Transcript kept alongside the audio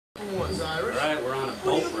Once, Irish. Alright, we're on a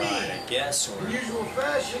boat ride, I guess, or... In usual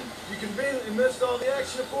fashion, you conveniently missed all the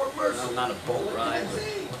action at Fort Mercy. No, not a boat ride,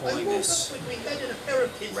 we're pulling this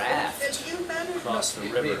raft across the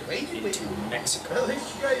river into Mexico. At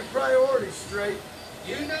least you got your priorities straight.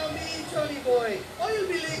 You know me, Johnny boy. I'll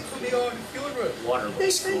be late for me own funeral. Water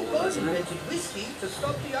looks cool, God doesn't it? invented whiskey to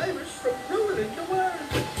stop the Irish from ruining the world.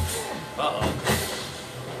 Uh-oh.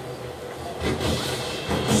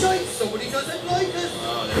 Shite, somebody doesn't like us.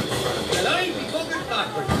 Oh, they're in front of me. And I'll be cooking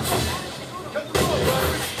backwards. Cut the rope,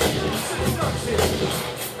 Irish. Six ducks here.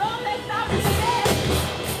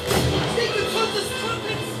 Take the Kuts as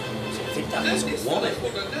trumpets. I think that was a woman.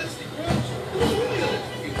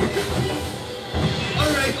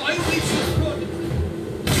 Alright, I'll reach the front.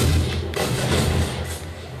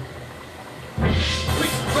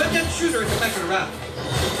 Quick, grab that shooter at the back of the raft.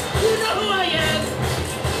 You know who I am!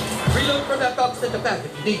 Reload from that box at the back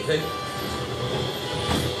if you need to.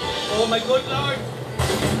 Oh my good lord!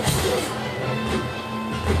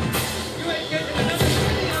 You ain't getting another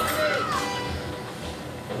penny out of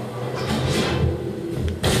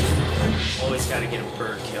me! Always gotta get a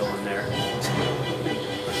bird kill in there.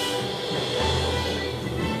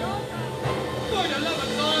 For the love of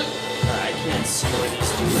God! I can't see where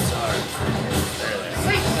these dudes are. There they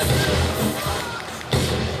are.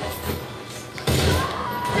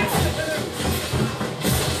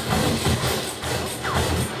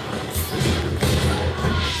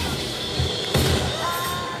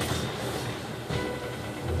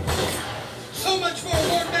 So much for a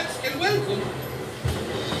warm Mexican welcome!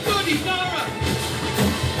 Bloody Nara!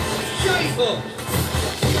 Shite-hole!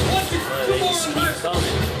 Watch it, Well, two they more just on keep Mark!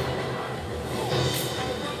 coming.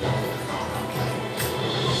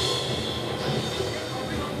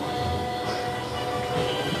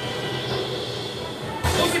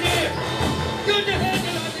 Over there! Good to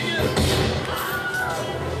handle on you!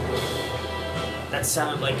 That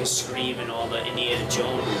sounded like a scream in all the Indiana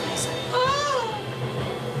Jones movies.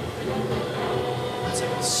 It's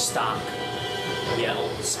like a stock yell,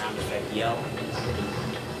 sound effect yell.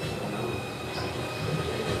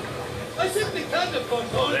 I simply can't afford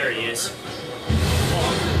Oh, there he is.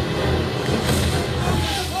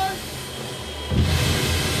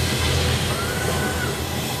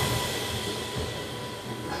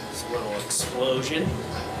 It's a little explosion.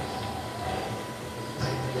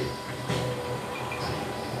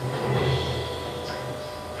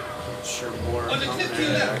 Sure, more On the coming cliff to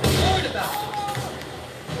your there. left, forward about!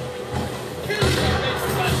 Kill the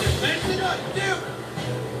bastard, man! Sit up,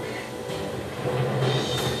 dude!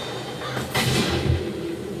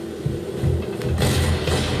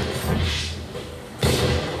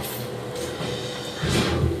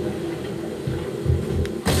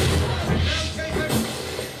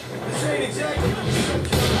 This ain't exactly the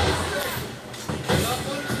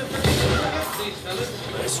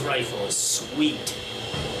This rifle is sweet.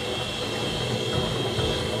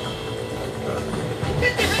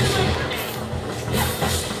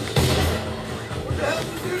 What the hell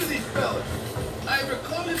did you do to these fellas? I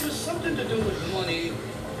recall it was something to do with money,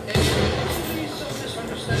 and possibly some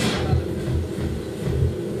misunderstanding about it.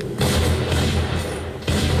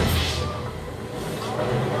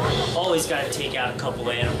 Always gotta take out a couple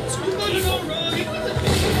animals You with the got it people. all wrong, it wasn't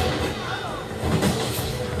me.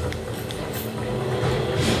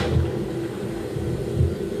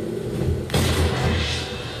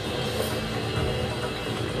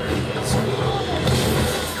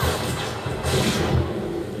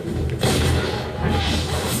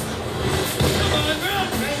 Come on, girl,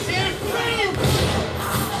 friends here, friends!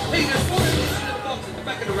 Hey, there's one of these in the box at the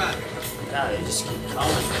back of the raft. God, they just keep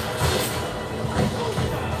coming.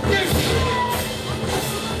 There she is!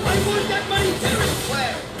 I want that money fair and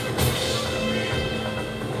square!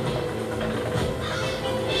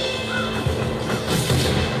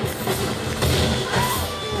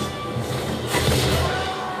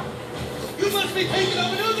 You must be thinking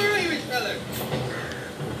of another Irish feller!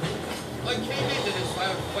 I came into this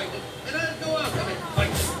fire fighting, and I'll go out of it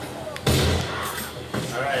fighting.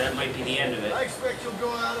 Alright, that might be the end of it. I expect you'll go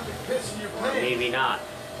out of it pissing your pants. Maybe not.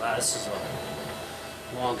 Wow, this is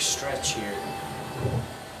a long stretch here.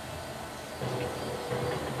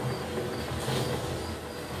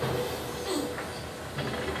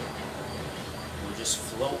 We're just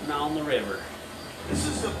floating on the river. This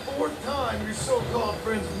is the fourth time your so-called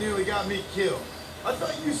friends have nearly got me killed. I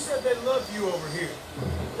thought you said they loved you over here.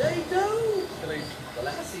 They do! At least the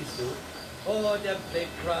lassies do. Oh, them big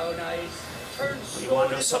brown eyes. Turn You want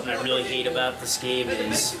to know something I really hate about this game And the is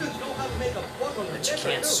Mexicans know how to make a bottle that you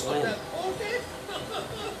can't swim.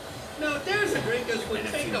 Now there's a drink as would And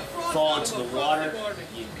if take you the front fall out into of a the water, frosty morning.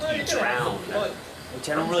 you Oh, get drown. out of the mud. which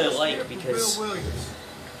I don't really like because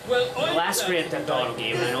Well, the last Grand Theft Auto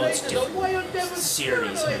game, I know it's different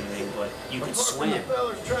series and everything, but you could swim.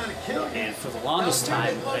 And for the longest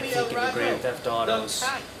time, I think in the Grand Theft Autos,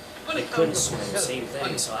 they couldn't swim, same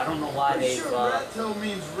thing. So I don't know why they've gone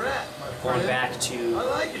back to you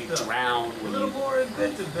drown when you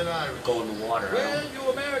go in the water. I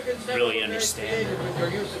don't really understand it. With your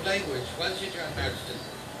use of language, was it, John Marston?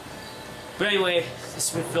 But anyway, this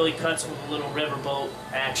has been Philly Cuts with a little riverboat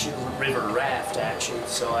action, river raft action.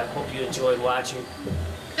 So I hope you enjoyed watching.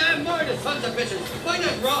 Damn Martin, tons of bitches. Why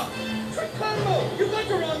not Rock? Tricomo, you got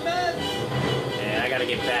the wrong man. And I gotta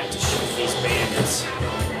get back to shooting these bandits.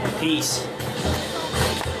 Peace.